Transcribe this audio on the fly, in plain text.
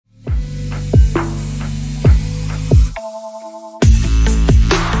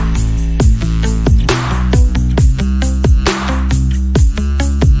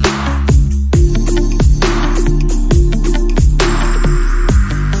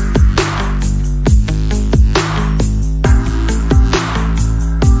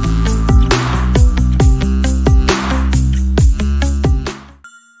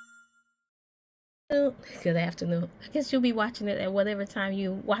good afternoon. I guess you'll be watching it at whatever time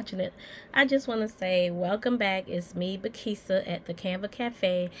you're watching it. I just want to say welcome back. It's me, Bakisa, at the Canva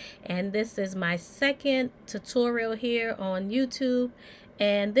Cafe, and this is my second tutorial here on YouTube.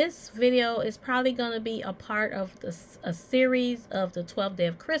 And this video is probably going to be a part of a series of the 12th day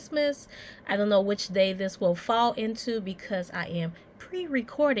of Christmas. I don't know which day this will fall into because I am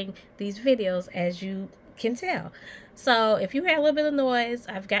pre-recording these videos, as you can tell. So if you hear a little bit of noise,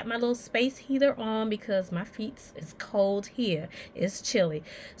 I've got my little space heater on because my feet is cold here. It's chilly.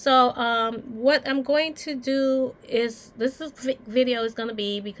 So what I'm going to do is, video is going to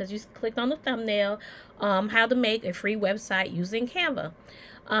be, because you clicked on the thumbnail, how to make a free website using Canva.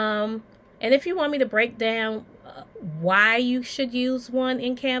 And if you want me to break down why you should use one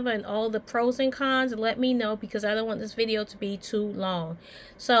in Canva and all the pros and cons, let me know, because I don't want this video to be too long.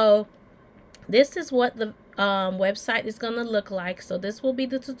 So this is what the website is going to look like. So this will be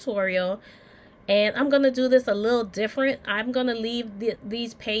the tutorial, and I'm going to do this a little different. I'm going to leave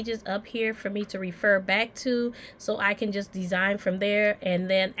these pages up here for me to refer back to, so I can just design from there, and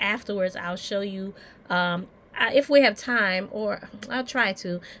then afterwards I'll show you if we have time, or I'll try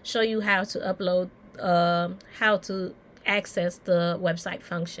to show you how to upload, how to access the website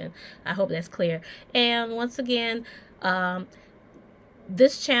function. I hope that's clear. And once again,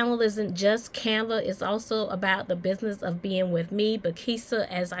 this channel isn't just Canva, it's also about the business of being with me, Bakisa,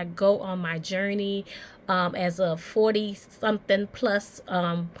 as I go on my journey as a 40-something plus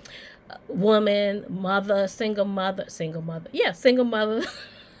woman, mother, single mother,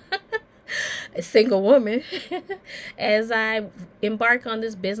 a single woman, as I embark on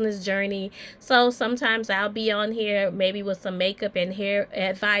this business journey. So sometimes I'll be on here maybe with some makeup and hair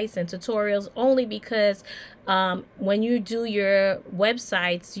advice and tutorials, only because when you do your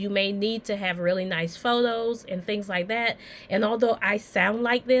websites, you may need to have really nice photos and things like that. And although I sound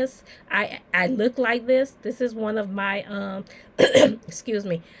like this, I look like this. This is one of my excuse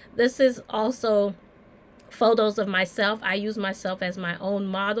me, this is also photos of myself. I use myself as my own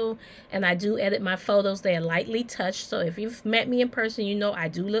model, and I do edit my photos. They are lightly touched, so if you've met me in person, you know I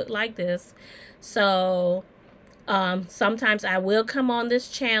do look like this. So sometimes I will come on this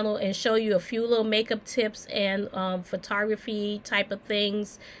channel and show you a few little makeup tips and photography type of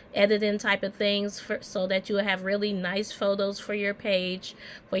things, editing type of things, so that you have really nice photos for your page,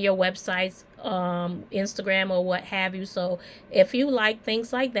 for your websites, Instagram or what have you. So if you like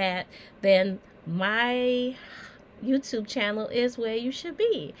things like that, then my YouTube channel is where you should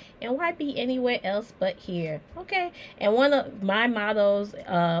be. And why be anywhere else but here? Okay. And one of my mottos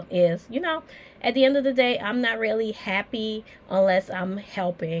is, you know, at the end of the day, I'm not really happy unless I'm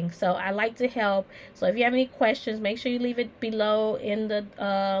helping. So I like to help. So if you have any questions, make sure you leave it below in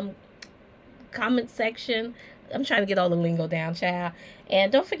the comment section. I'm trying to get all the lingo down, child.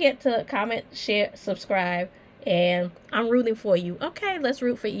 And don't forget to comment, share, subscribe. And I'm rooting for you. Okay, let's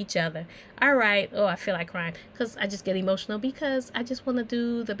root for each other. All right. Oh, I feel like crying because I just get emotional, because I just want to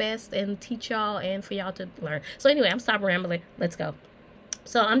do the best and teach y'all and for y'all to learn. So anyway, I'm stopping rambling. Let's go.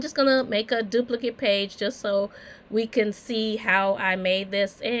 So I'm just going to make a duplicate page just so we can see how I made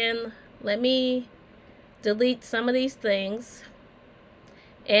this. And let me delete some of these things.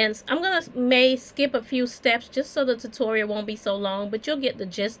 And I'm going to skip a few steps just so the tutorial won't be so long, but you'll get the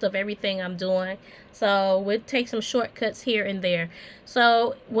gist of everything I'm doing. So we'll take some shortcuts here and there.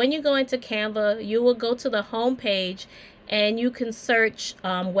 So when you go into Canva, you will go to the home page, and you can search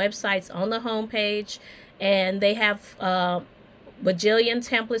websites on the home page, and they have bajillion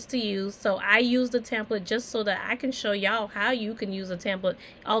templates to use. So I use the template just so that I can show y'all how you can use a template,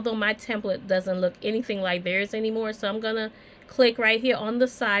 although my template doesn't look anything like theirs anymore. So I'm going to click right here on the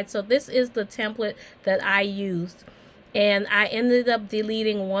side. So this is the template that I used, and I ended up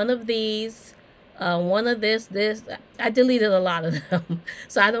deleting one of these, one of this. I deleted a lot of them.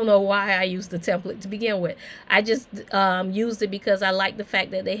 So I don't know why I used the template to begin with. I just used it because I like the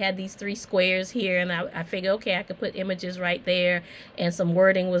fact that they had these 3 squares here, and I figured, okay, I could put images right there, and some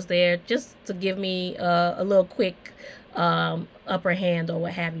wording was there just to give me a little quick upper hand or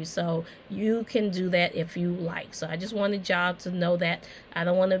what have you. So you can do that if you like. So I just wanted y'all to know that I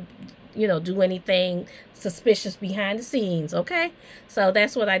don't want to, you know, do anything suspicious behind the scenes. Okay, so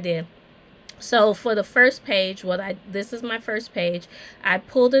that's what I did. So for the first page, this is my first page. I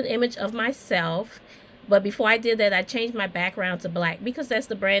pulled an image of myself, but before I did that, I changed my background to black, because that's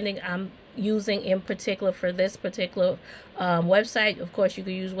the branding I'm using in particular for this particular website. Of course, you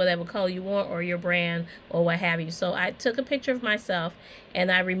could use whatever color you want, or your brand, or what have you. So I took a picture of myself,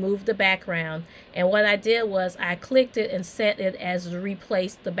 and I removed the background. And what I did was I clicked it and set it as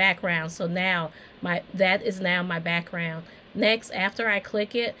replace the background. So now that is now my background. Next, after I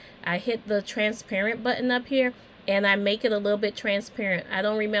click it, I hit the transparent button up here and I make it a little bit transparent. I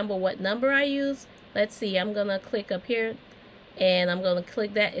don't remember what number I use. Let's see, I'm gonna click up here and I'm gonna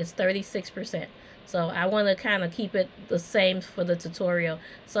click that. It's 36%. So I want to kind of keep it the same for the tutorial.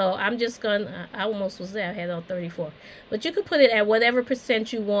 So I'm just gonna, I almost was there, I had on 34. But you could put it at whatever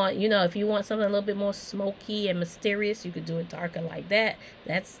percent you want. You know, if you want something a little bit more smoky and mysterious, you could do it darker like that.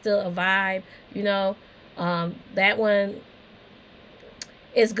 That's still a vibe, you know. That one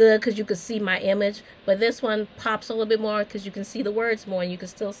is good because you can see my image. But this one pops a little bit more because you can see the words more and you can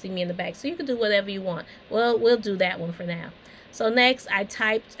still see me in the back. So you can do whatever you want. Well, we'll do that one for now. So next, I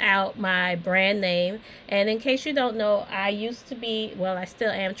typed out my brand name. And in case you don't know, I used to be, well, I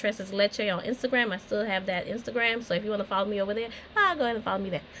still am Tressa's Leche on Instagram. I still have that Instagram. So if you want to follow me over there, go ahead and follow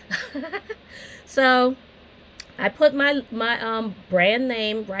me there. So I put my brand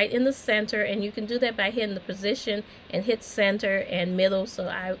name right in the center. And you can do that by hitting the position and hit center and middle. So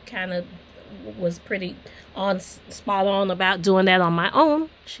I kind of was pretty spot on about doing that on my own.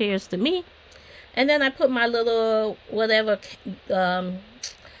 Cheers to me. And then I put my little whatever not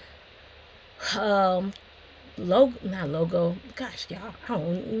logo. Gosh, y'all, I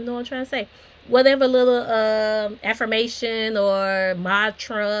don't even know what I'm trying to say. Whatever little affirmation or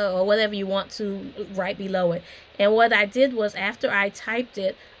mantra or whatever you want to right below it. And what I did was after I typed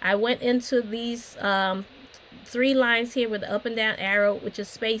it, I went into these 3 lines here with the up and down arrow, which is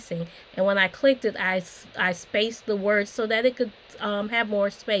spacing. And when I clicked it, I spaced the words so that it could have more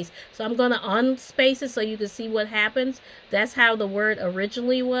space. So I'm going to unspace it so you can see what happens. That's how the word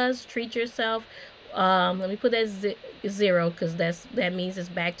originally was. Treat yourself. Let me put that 0 because that means it's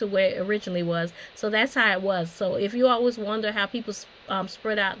back to where it originally was. So that's how it was. So if you always wonder how people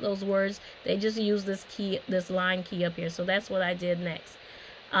spread out those words, they just use this key, this line key up here. So that's what I did next.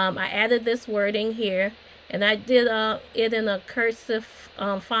 I added this wording here. And I did it in a cursive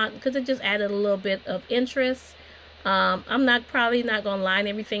font because it just added a little bit of interest. I'm probably not going to line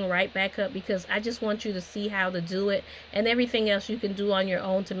everything right back up because I just want you to see how to do it. And everything else you can do on your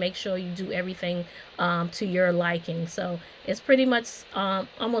own to make sure you do everything to your liking. So it's pretty much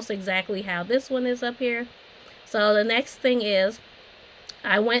almost exactly how this one is up here. So the next thing is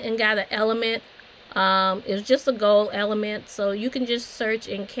I went and got an element. It's just a gold element, so you can just search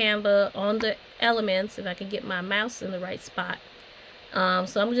in Canva on the elements if I can get my mouse in the right spot.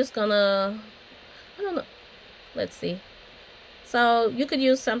 So I'm just gonna, I don't know, let's see. So you could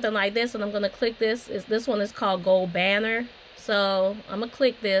use something like this, and I'm gonna click this. This one is called Gold Banner. So I'm gonna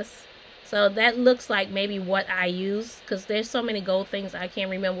click this. So that looks like maybe what I use because there's so many gold things I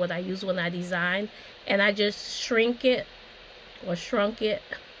can't remember what I used when I designed, and I just shrunk it.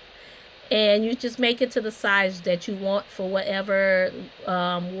 And you just make it to the size that you want for whatever,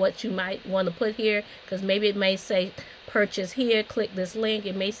 what you might want to put here. Because maybe it may say purchase here, click this link.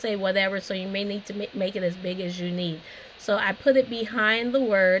 It may say whatever, so you may need to make it as big as you need. So I put it behind the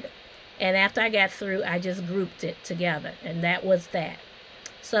word. And after I got through, I just grouped it together. And that was that.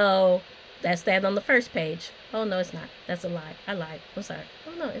 So that's that on the first page. Oh, no, it's not. That's a lie. I lied. I'm sorry.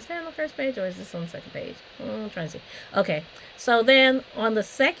 Oh, no. Is that on the first page or is this on the second page? I'm trying to see. Okay. So then on the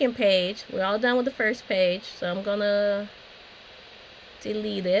second page, we're all done with the first page. So I'm going to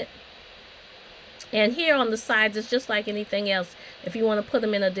delete it. And here on the sides, it's just like anything else. If you want to put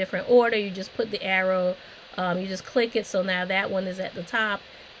them in a different order, you just put the arrow. You just click it. So now that one is at the top.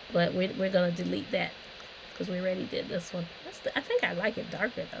 But we're going to delete that because we already did this one. I think I like it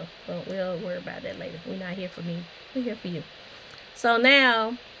darker though. But we'll worry about that later. We're not here for me. We're here for you. So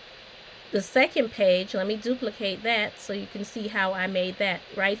now the second page, let me duplicate that so you can see how I made that.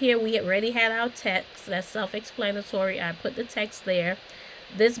 Right here we already had our text. That's self-explanatory. I put the text there.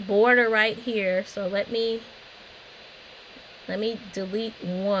 This border right here. So let me delete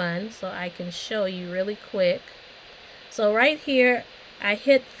one so I can show you really quick. So right here I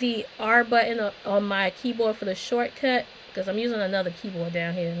hit the R button on my keyboard for the shortcut because I'm using another keyboard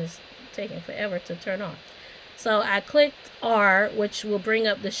down here and it's taking forever to turn on. So I clicked R, which will bring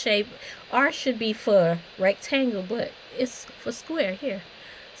up the shape. R should be for rectangle, but it's for square here.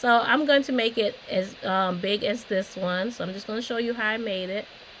 So I'm going to make it as big as this one. So I'm just going to show you how I made it.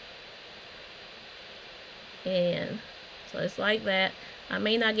 And so it's like that. I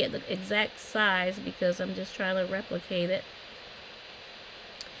may not get the exact size because I'm just trying to replicate it.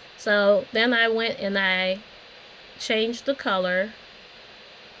 So then I went and I changed the color.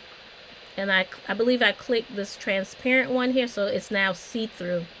 And I believe I clicked this transparent one here, so it's now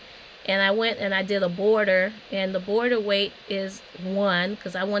see-through. And I went and I did a border, and the border weight is 1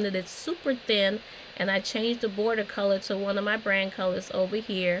 because I wanted it super thin. And I changed the border color to one of my brand colors over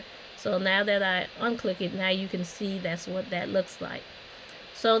here. So now that I unclick it, now you can see that's what that looks like.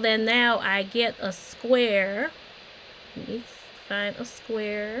 So then now I get a square. Let me find a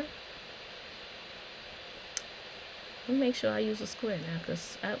square. Let me make sure I use a square now,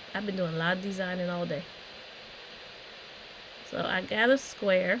 because I've been doing a lot of designing all day. So I got a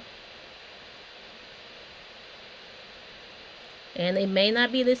square. And it may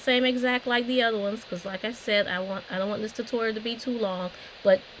not be the same exact like the other ones, because like I said, I don't want this tutorial to be too long,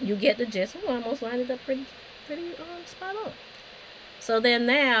 but you get the gist. I almost lined it up pretty spot on. So then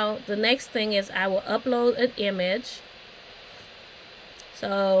now the next thing is I will upload an image.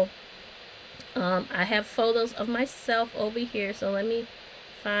 So I have photos of myself over here. So let me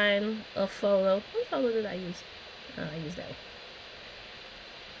find a photo. What photo did I use? Oh, I used that one.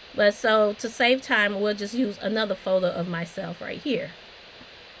 But so to save time, we'll just use another photo of myself right here.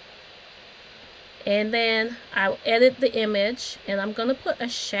 And then I'll edit the image, and I'm going to put a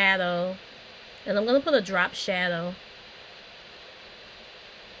shadow, and I'm going to put a drop shadow.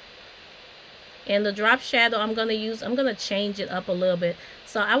 And the drop shadow I'm going to change it up a little bit.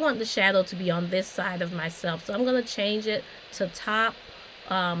 So I want the shadow to be on this side of myself. So I'm going to change it to top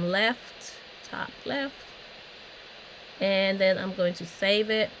left. And then I'm going to save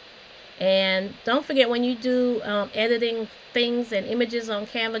it. And don't forget, when you do editing things and images on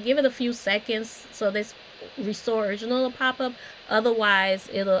Canva, give it a few seconds so this restore original will pop up. Otherwise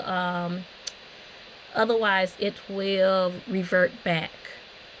it will revert back.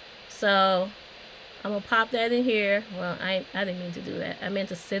 So I'm gonna pop that in here. Well, I didn't mean to do that. I meant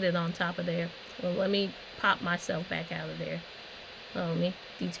to sit it on top of there. Well, let me pop myself back out of there. Let me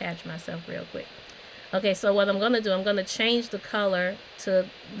detach myself real quick. Okay, so what I'm going to do, I'm going to change the color to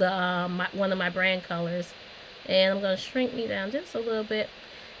the one of my brand colors. And I'm going to shrink me down just a little bit.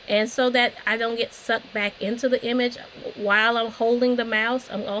 And so that I don't get sucked back into the image while I'm holding the mouse,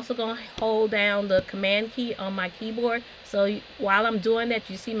 I'm also going to hold down the command key on my keyboard. So while I'm doing that,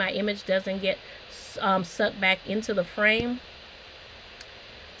 you see my image doesn't get sucked back into the frame.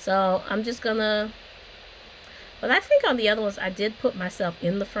 So I'm just going to... But I think on the other ones, I did put myself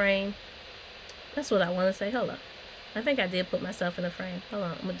in the frame. That's what I want to say. Hold on. I think I did put myself in the frame. Hold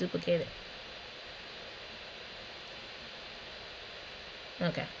on. I'm going to duplicate it.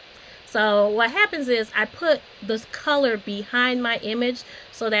 Okay. So what happens is I put this color behind my image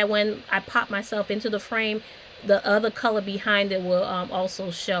so that when I pop myself into the frame, the other color behind it will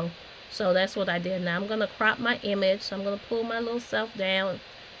also show. So that's what I did. Now I'm going to crop my image. So I'm going to pull my little self down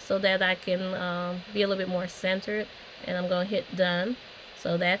so that I can be a little bit more centered. And I'm going to hit done.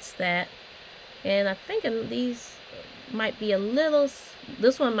 So that's that. And I'm thinking these might be a little,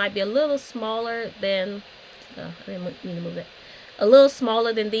 this one might be a little smaller than, I didn't mean to move that. A little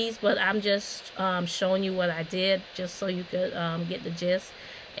smaller than these, but I'm just showing you what I did just so you could get the gist.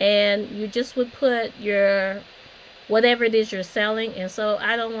 And you just would put your, whatever it is you're selling. And so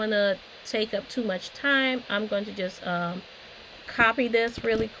I don't want to take up too much time. I'm going to just copy this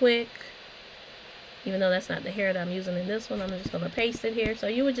really quick. Even though that's not the hair that I'm using in this one, I'm just going to paste it here. So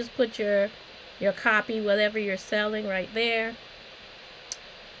you would just put your copy, whatever you're selling right there.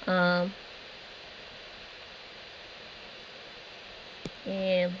 And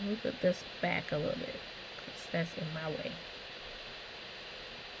let me put this back a little bit because that's in my way.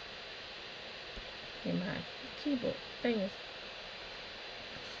 In my keyboard things.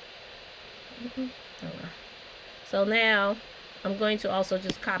 So now I'm going to also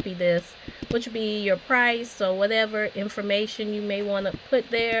just copy this, which would be your price. So whatever information you may want to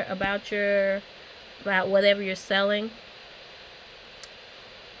put there about whatever you're selling.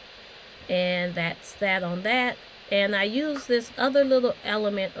 And that's that on that. And I use this other little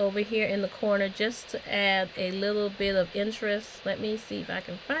element over here in the corner just to add a little bit of interest. Let me see if I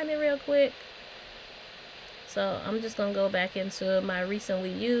can find it real quick. So I'm just going to go back into my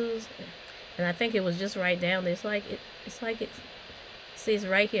recently used. And I think it was just right down there. It's like it says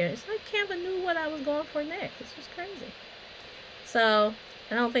right here. It's like Canva knew what I was going for next. It's just crazy. So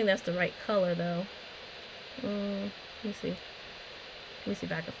I don't think that's the right color though. Let me see. Let me see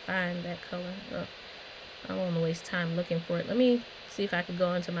if I can find that color. Oh, I don't want to waste time looking for it. Let me see if I could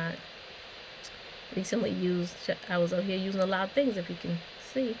go into my recently used. I was over here using a lot of things, if you can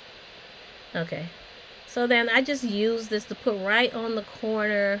see. Okay. So then I just use this to put right on the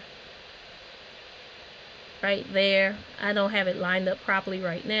corner. Right there. I don't have it lined up properly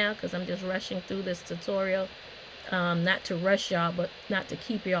right now because I'm just rushing through this tutorial. Not to rush y'all, but not to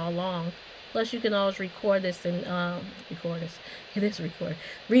keep y'all long. Plus, you can always record this and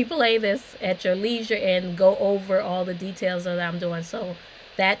replay this at your leisure and go over all the details that I'm doing. So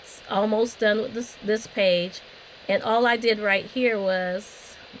that's almost done with this page. And all I did right here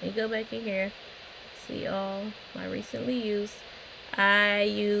was let me go back in here, see all my recently used. I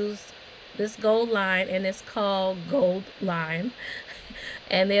used this gold line, and it's called gold line.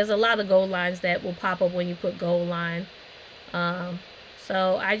 And there's a lot of gold lines that will pop up when you put gold line.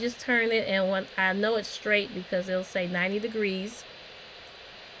 So I just turn it, and when I know it's straight because it'll say 90 degrees.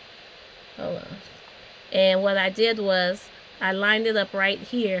 Hold on. And what I did was I lined it up right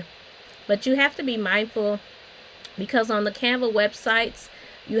here. But you have to be mindful, because on the Canva websites,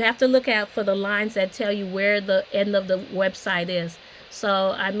 you have to look out for the lines that tell you where the end of the website is.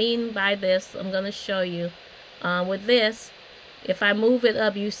 So I mean by this, I'm going to show you. With this, if I move it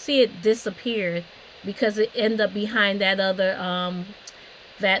up, you see it disappeared because it ended up behind that other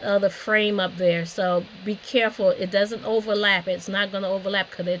frame up there. So be careful, it doesn't overlap. It's not going to overlap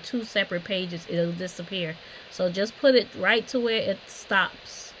because they're two separate pages. It'll disappear. So just put it right to where it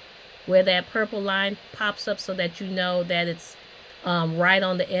stops, where that purple line pops up, so that you know that it's right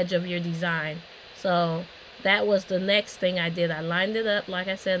on the edge of your design. So that was the next thing I did. I lined it up, like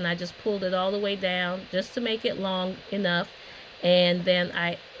I said, and I just pulled it all the way down just to make it long enough. And then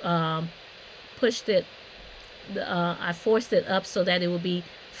I pushed it, I forced it up so that it would be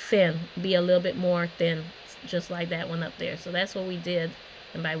thin, be a little bit more thin, just like that one up there. So that's what we did.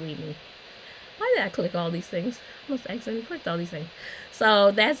 And by we, me. Why did I click all these things? I must accidentally clicked all these things.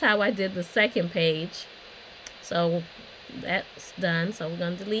 So that's how I did the second page. So that's done. So we're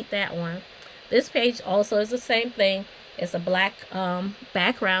going to delete that one. This page also is the same thing. It's a black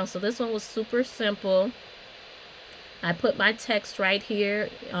background. So this one was super simple. I put my text right here,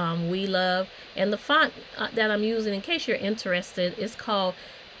 we love, and the font that I'm using, in case you're interested, is called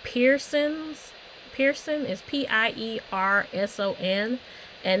Pearson's. Pearson is P-I-E-R-S-O-N,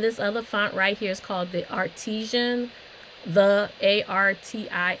 and this other font right here is called the Artisan, the A-R-T-I-S-A-N,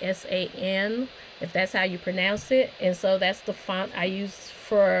 if that's how you pronounce it. And so that's the font I use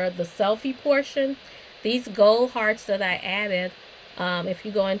for the selfie portion. These gold hearts that I added, if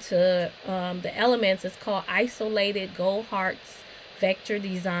you go into the elements, it's called Isolated Gold Hearts Vector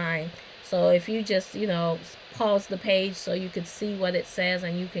Design. So if you just, you know, pause the page so you could see what it says,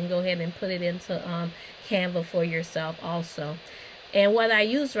 and you can go ahead and put it into Canva for yourself also. And what I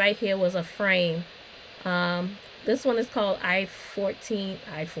used right here was a frame. This one is called iPhone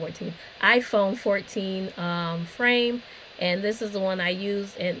 14 frame. And this is the one I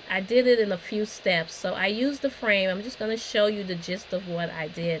used, and I did it in a few steps. So I used the frame. I'm just going to show you the gist of what I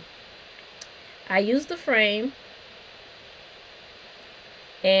did. I used the frame,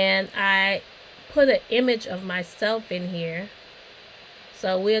 and I put an image of myself in here.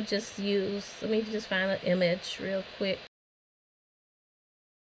 So we'll just use, let me just find an image real quick.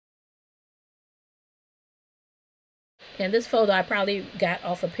 And this photo I probably got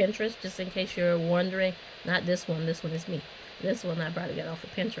off of Pinterest, just in case you're wondering. Not this one is me. This one I probably got off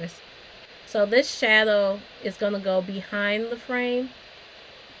of Pinterest. So this shadow is going to go behind the frame.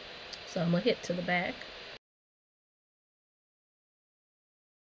 So I'm going to hit to the back.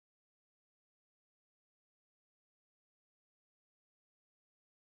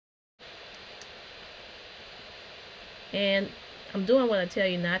 And I'm doing what I tell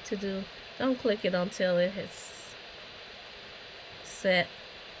you not to do. Don't click it until it has set.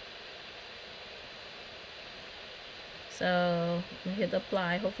 So I'm gonna hit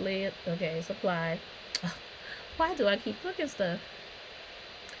apply. Hopefully okay, it's applied. Why do I keep clicking stuff?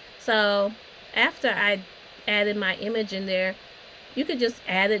 So after I added my image in there, you could just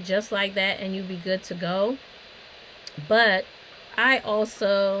add it just like that and you'd be good to go. But I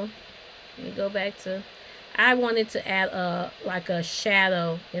also, let me go back to, I wanted to add like a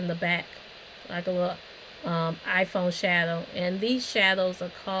shadow in the back, like a little iPhone shadow. And these shadows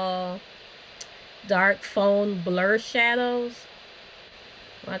are called dark phone blur shadows.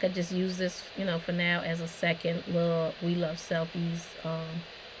 Well, I could just use this, you know, for now as a second little We Love Selfies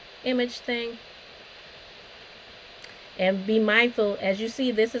image thing. And be mindful, as you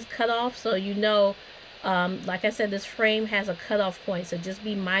see, this is cut off, so you know, like I said, this frame has a cutoff point, so just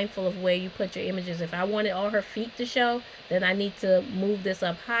be mindful of where you put your images. If I wanted all her feet to show, then I need to move this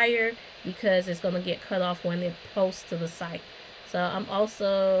up higher because it's going to get cut off when it posts to the site. So I'm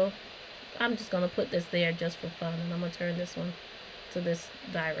just going to put this there just for fun, and I'm going to turn this one to this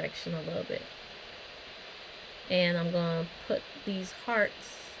direction a little bit. And I'm going to put these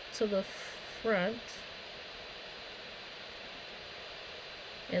hearts to the front.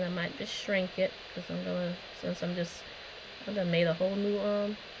 And I might just shrink it because I'm gonna, since I done made a whole new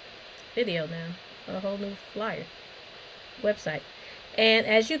video now, a whole new flyer website. And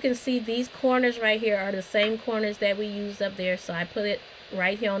as you can see, these corners right here are the same corners that we used up there. So I put it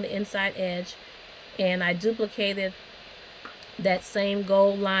right here on the inside edge, and I duplicated that same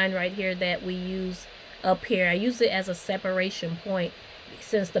gold line right here that we use up here. I use it as a separation point.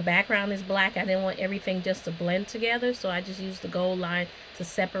 Since the background is black, I didn't want everything just to blend together, so I just used the gold line to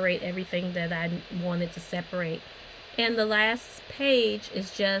separate everything that I wanted to separate. And the last page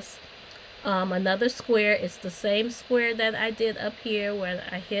is just another square. It's the same square that I did up here where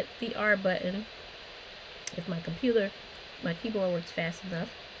I hit the R button, if my keyboard works fast enough.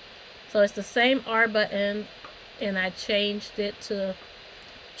 So it's the same R button, and I changed it to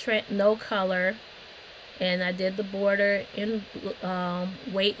no color, and I did the border in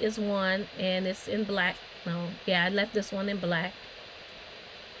weight is 1, and it's in black. No, yeah, I left this one in black.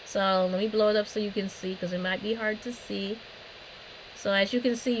 So let me blow it up so you can see, because it might be hard to see. So as you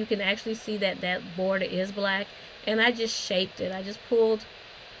can see, you can actually see that that border is black, and I just shaped it. I just pulled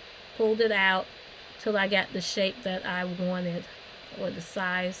it out till I got the shape that I wanted, or the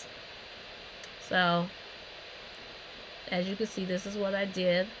size. So as you can see, this is what I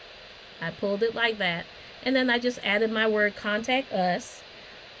did. I pulled it like that, and then I just added my word contact us.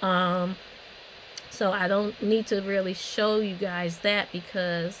 So I don't need to really show you guys that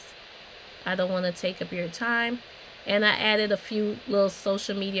because I don't want to take up your time. And I added a few little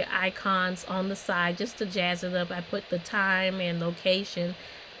social media icons on the side just to jazz it up. I put the time and location,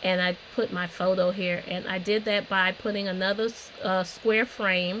 and I put my photo here. And I did that by putting another square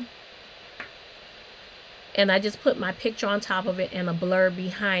frame, and I just put my picture on top of it and a blur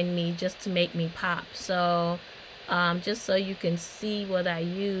behind me just to make me pop. So just so you can see what I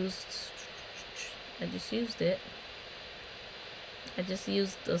used, I just used it. I just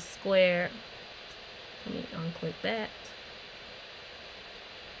used the square. Let me unclick that.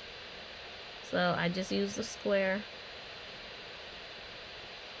 So I just used the square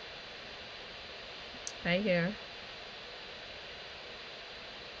right here.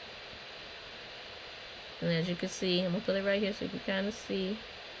 And as you can see, I'm going to put it right here so you can kind of see.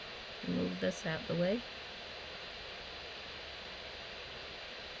 Move this out the way.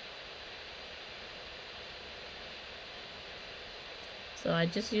 So I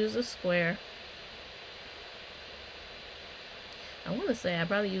just used a square. I want to say I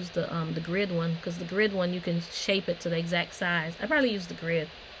probably used the grid one, because the grid one you can shape it to the exact size. I probably used the grid.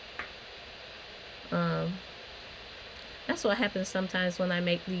 That's what happens sometimes when I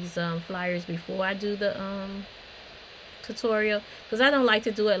make these flyers before I do the tutorial, because I don't like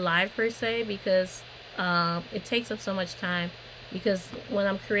to do it live per se, because it takes up so much time, because when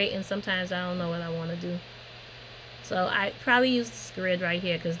I'm creating sometimes I don't know what I want to do. So I probably use this grid right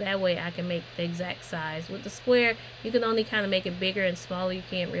here, because that way I can make the exact size. With the square, you can only kind of make it bigger and smaller. You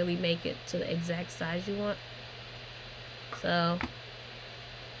can't really make it to the exact size you want. So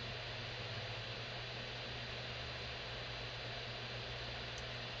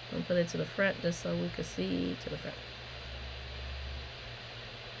I'm going to put it to the front just so we can see to the front.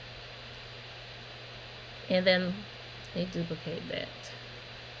 And then let me duplicate that.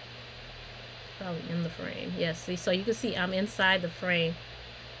 Probably in the frame. Yes, see, so you can see I'm inside the frame.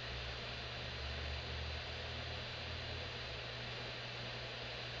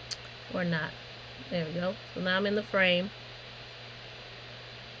 Or not. There we go. So now I'm in the frame.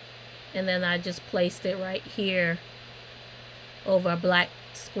 And then I just placed it right here over a black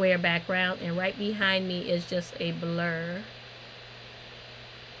square background, and right behind me is just a blur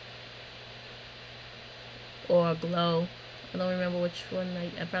or a glow. I don't remember which one.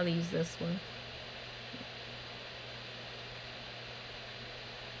 I probably use this one.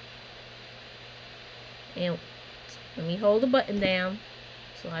 And let me hold the button down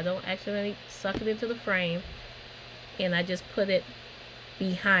so I don't accidentally suck it into the frame, and I just put it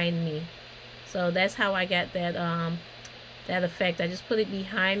behind me. So that's how I got that that effect. I just put it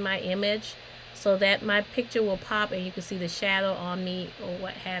behind my image so that my picture will pop and you can see the shadow on me or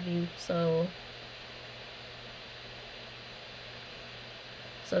what have you. So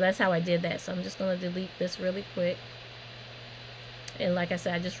that's how I did that. So I'm just going to delete this really quick. And like I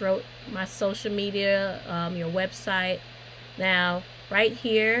said, I just wrote my social media, your website. Now, right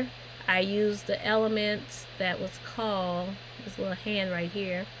here, I used the elements that was called, this little hand right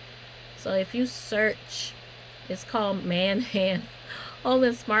here. So if you search, it's called man hand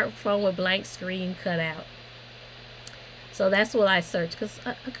holding smartphone with blank screen cut out. So that's what I searched, because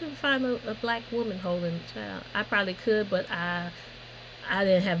I couldn't find a black woman holding a child. I probably could, but I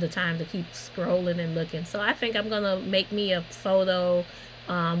didn't have the time to keep scrolling and looking. So I think I'm gonna make me a photo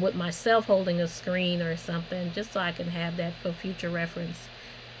with myself holding a screen or something, just so I can have that for future reference.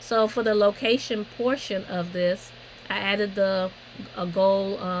 So for the location portion of this, I added a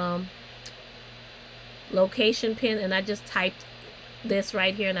gold location pin, and I just typed this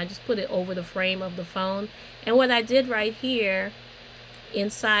right here and I just put it over the frame of the phone. And what I did right here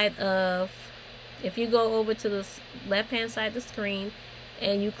inside of, if you go over to the left hand side of the screen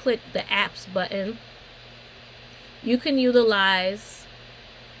and you click the apps button, you can utilize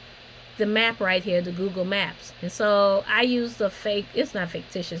the map right here, the Google Maps. And so I use the fake, it's not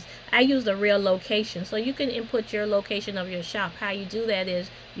fictitious, I use the real location. So you can input your location of your shop. How you do that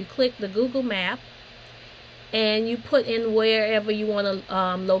is you click the Google Map and you put in wherever you want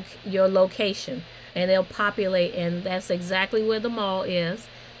to your location, and it'll populate, and that's exactly where the mall is.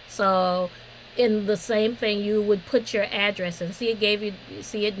 So in the same thing, you would put your address and see, it gave you,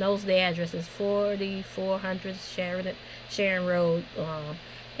 see, it knows the address is 4400 Sharon Road,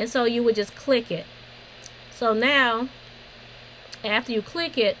 and so you would just click it. So now after you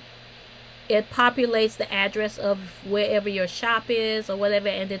click it, it populates the address of wherever your shop is or whatever,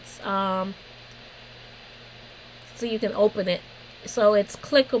 and it's so you can open it, so it's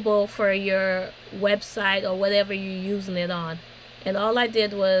clickable for your website or whatever you're using it on. And all I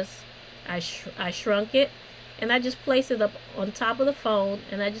did was I shrunk it and I just placed it up on top of the phone,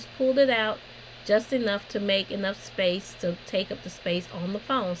 and I just pulled it out just enough to make enough space to take up the space on the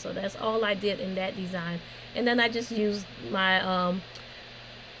phone. So that's all I did in that design. And then I just used my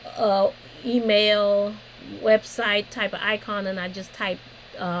email website type of icon, and I just typed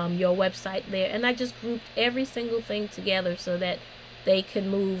your website there, and I just grouped every single thing together so that they can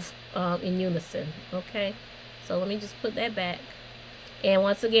move in unison. Okay, so let me just put that back. And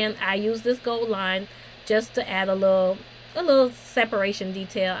once again, I use this gold line just to add a little separation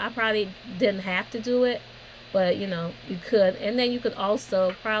detail. I probably didn't have to do it, but you know, you could. And then you could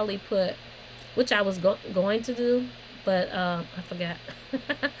also probably put, which I was going to do, but I forgot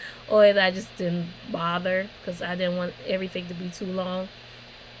or I just didn't bother because I didn't want everything to be too long.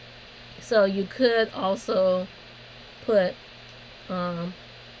 So you could also put a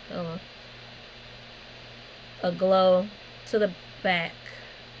glow to the back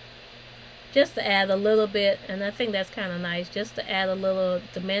just to add a little bit, and I think that's kind of nice, just to add a little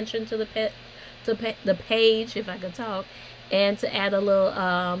dimension to the page, if I could talk, and to add a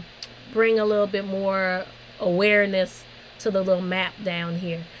little bring a little bit more awareness to the little map down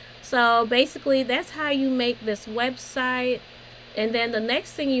here. So basically that's how you make this website. And then the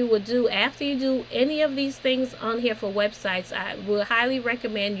next thing you would do after you do any of these things on here for websites, I would highly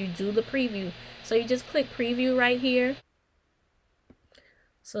recommend you do the preview. So you just click preview right here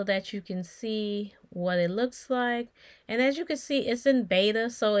so that you can see what it looks like. And as you can see, it's in beta,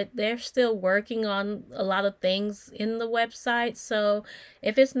 so they're still working on a lot of things in the website. So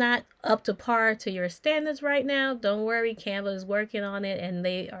if it's not up to par to your standards right now, don't worry, Canva is working on it and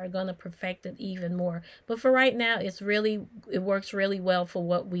they are going to perfect it even more. But for right now, it works really well for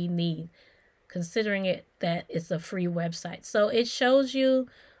what we need, considering that it's a free website. So it shows you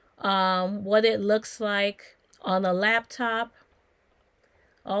what it looks like on a laptop.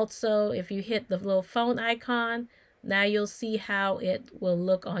 Also, if you hit the little phone icon, now you'll see how it will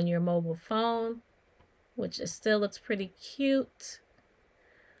look on your mobile phone, which still looks pretty cute.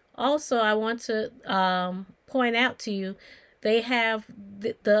 Also, I want to point out to you, they have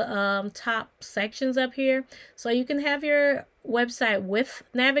the top sections up here. So you can have your website with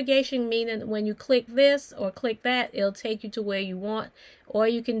navigation, meaning when you click this or click that, it'll take you to where you want. Or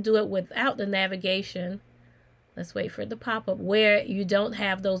you can do it without the navigation. Let's wait for it to pop up, where you don't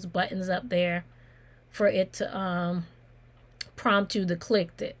have those buttons up there for it to prompt you to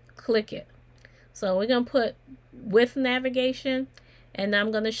click it. So we're going to put with navigation, and I'm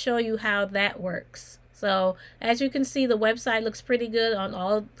going to show you how that works. So as you can see, the website looks pretty good on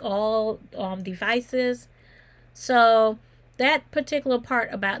all devices. So that particular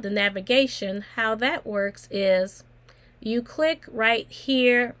part about the navigation, how that works is you click right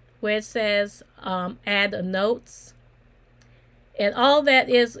here where it says add a notes, and all that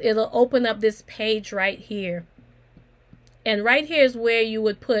is, it'll open up this page right here, and right here is where you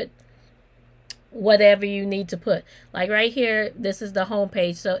would put whatever you need to put. Like right here, this is the home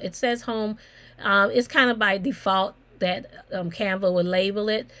page, so it says home. It's kind of by default that Canva would label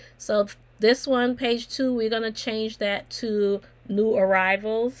it. So this one, page 2, we're going to change that to new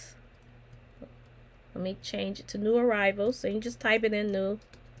arrivals. Let me change it to new arrivals. So you just type it in, new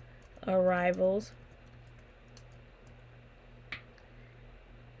arrivals.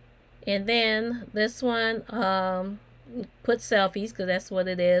 And then this one, put selfies, because that's what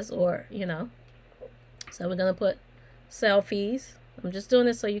it is, or you know. So we're gonna put selfies. I'm just doing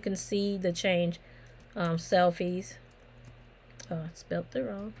this so you can see the change. Selfies. Oh, I spelled it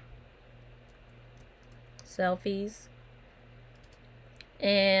wrong. Selfies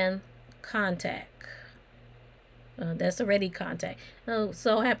and contact. That's already contact.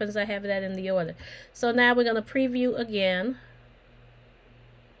 So happens I have that in the order. So now we're going to preview again.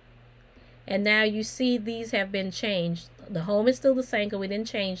 And now you see these have been changed. The home is still the same because we didn't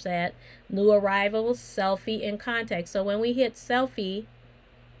change that. New arrivals, selfie, and contact. So when we hit selfie,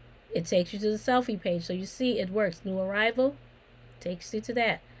 it takes you to the selfie page. So you see it works. New arrival takes you to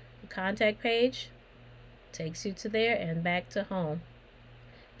that. The contact page takes you to there and back to home.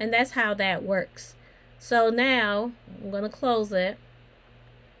 And that's how that works. So now I'm going to close it.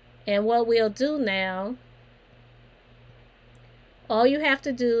 And what we'll do now, all you have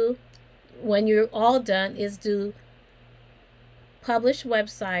to do when you're all done is do publish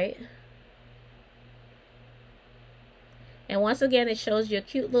website. And once again, it shows you a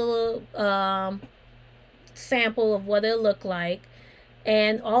cute little sample of what it'll look like.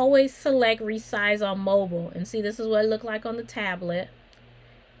 And always select resize on mobile. And see, this is what it looked like on the tablet.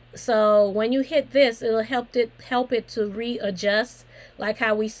 So when you hit this, it'll help it to readjust like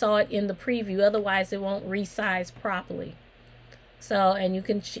how we saw it in the preview. Otherwise, it won't resize properly. So, and you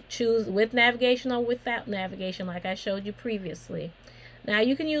can choose with navigation or without navigation like I showed you previously. Now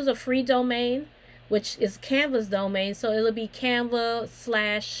you can use a free domain, which is Canva's domain. So it'll be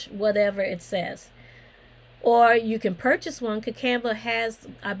Canva / whatever it says. Or you can purchase one because Canva has,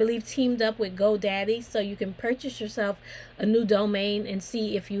 I believe, teamed up with GoDaddy. So you can purchase yourself a new domain and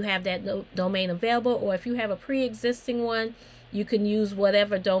see if you have that domain available. Or if you have a pre-existing one, you can use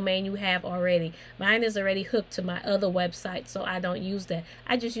whatever domain you have already. Mine is already hooked to my other website, so I don't use that.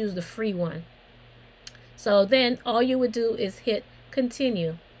 I just use the free one. So then all you would do is hit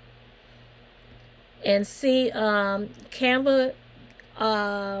continue. And see Canva,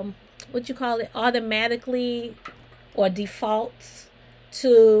 what you call it, automatically or defaults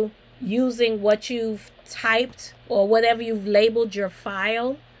to using what you've typed or whatever you've labeled your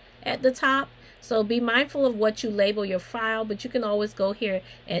file at the top. So be mindful of what you label your file, but you can always go here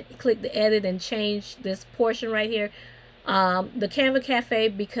and click the edit and change this portion right here. The Canva Cafe,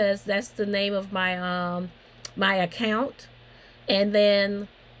 because that's the name of my my account. And then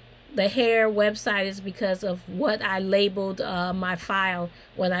the hair website is because of what I labeled my file.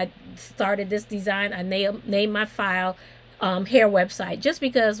 When I started this design, I named my file hair website. Just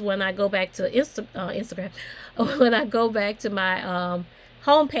because when I go back to Instagram, when I go back to my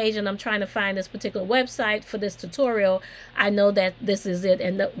homepage and I'm trying to find this particular website for this tutorial, I know that this is it,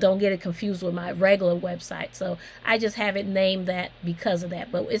 and don't get it confused with my regular website. So I just have it named that because of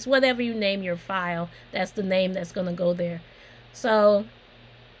that. But it's whatever you name your file, that's the name that's going to go there. So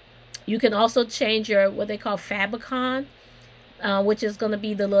you can also change your what they call favicon, which is going to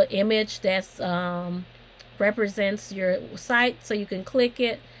be the little image that's represents your site. So you can click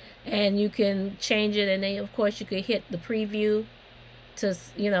it and you can change it, and then of course you could hit the preview to,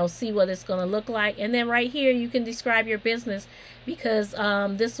 you know, see what it's going to look like. And then right here you can describe your business, because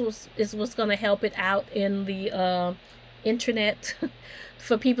this is what's going to help it out in the internet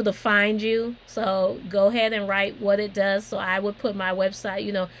for people to find you. So go ahead and write what it does. So I would put my website,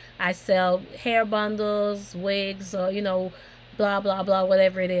 you know, I sell hair bundles, wigs, or, you know, blah blah blah,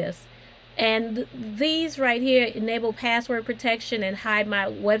 whatever it is. And these right here enable password protection and hide my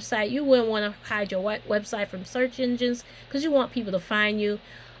website. You wouldn't want to hide your website from search engines because you want people to find you.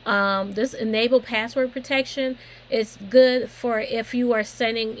 This enable password protection is good for if you are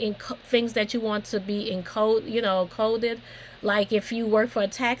sending in things that you want to be coded. Like if you work for a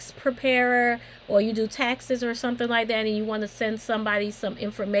tax preparer or you do taxes or something like that, and you want to send somebody some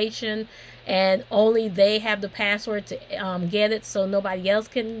information and only they have the password to get it, so nobody else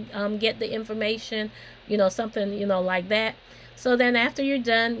can get the information, you know, something, you know, like that. So then after you're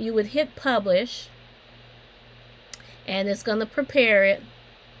done, you would hit publish, and it's going to prepare it.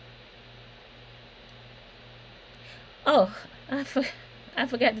 Oh, I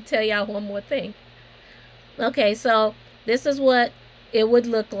forgot to tell y'all one more thing. Okay, so this is what it would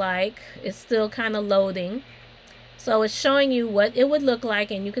look like. It's still kind of loading. So it's showing you what it would look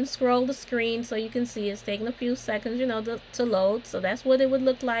like, and you can scroll the screen so you can see it's taking a few seconds, you know, to load. So that's what it would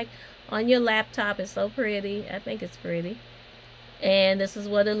look like on your laptop. It's so pretty. I think it's pretty. And this is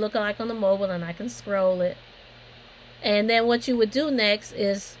what it look like on the mobile, and I can scroll it. And then what you would do next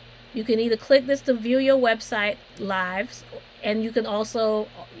is you can either click this to view your website live, and you can also,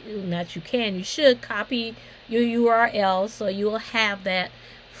 you should copy your URL so you will have that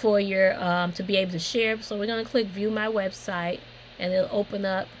for your to be able to share. So we're going to click view my website, and it'll open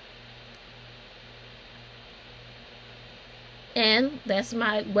up, and that's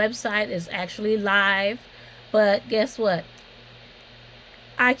my website is actually live. But guess what?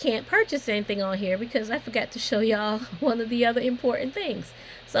 I can't purchase anything on here because I forgot to show y'all one of the other important things.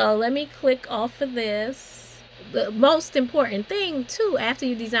 So let me click off of this, the most important thing too, after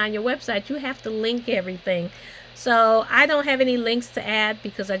you design your website, you have to link everything. So I don't have any links to add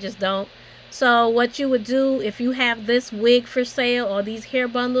because I just don't. So what you would do if you have this wig for sale or these hair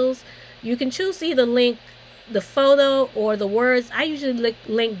bundles, you can choose to either link the photo or the words. I usually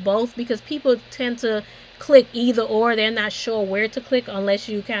link both because people tend to click either or. They're not sure where to click unless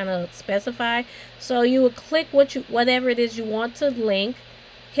you kind of specify. So you would click whatever it is you want to link,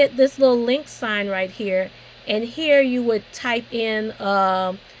 hit this little link sign right here, and here you would type in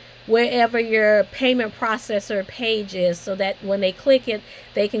wherever your payment processor page is, so that when they click it,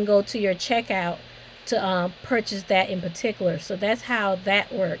 they can go to your checkout to purchase that in particular. So that's how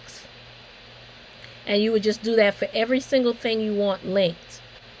that works. And you would just do that for every single thing you want linked.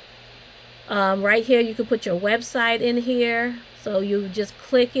 Right here, you can put your website in here. So you just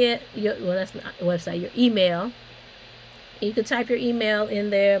click it. Well, that's not a website, your email. You can type your email in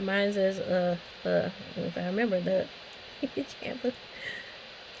there. Mine is, if I remember the Canva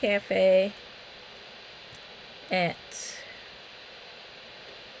Cafe at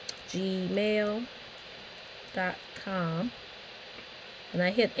gmail.com, and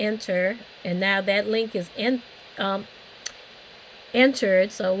I hit enter, and now that link is entered.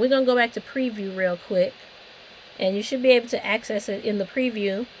 So we're gonna go back to preview real quick, and you should be able to access it in the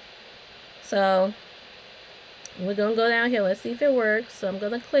preview. So we're gonna go down here. Let's see if it works. So I'm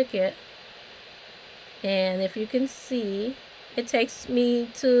gonna click it, and if you can see, it takes me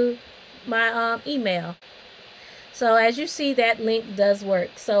to my email. So as you see, that link does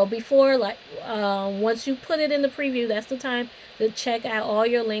work. So before, like, once you put it in the preview, that's the time to check out all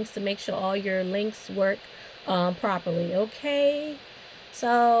your links to make sure all your links work properly. Okay,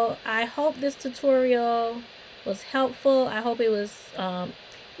 so I hope this tutorial was helpful. I hope it was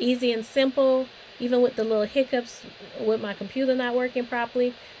easy and simple, even with the little hiccups with my computer not working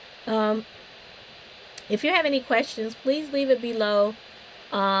properly. If you have any questions, please leave it below.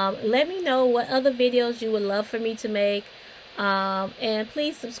 Let me know what other videos you would love for me to make. And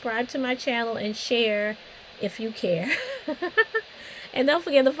please subscribe to my channel and share if you care. And don't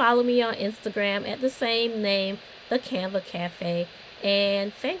forget to follow me on Instagram at the same name, the Canva Cafe.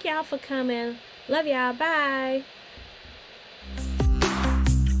 And thank y'all for coming. Love y'all. Bye.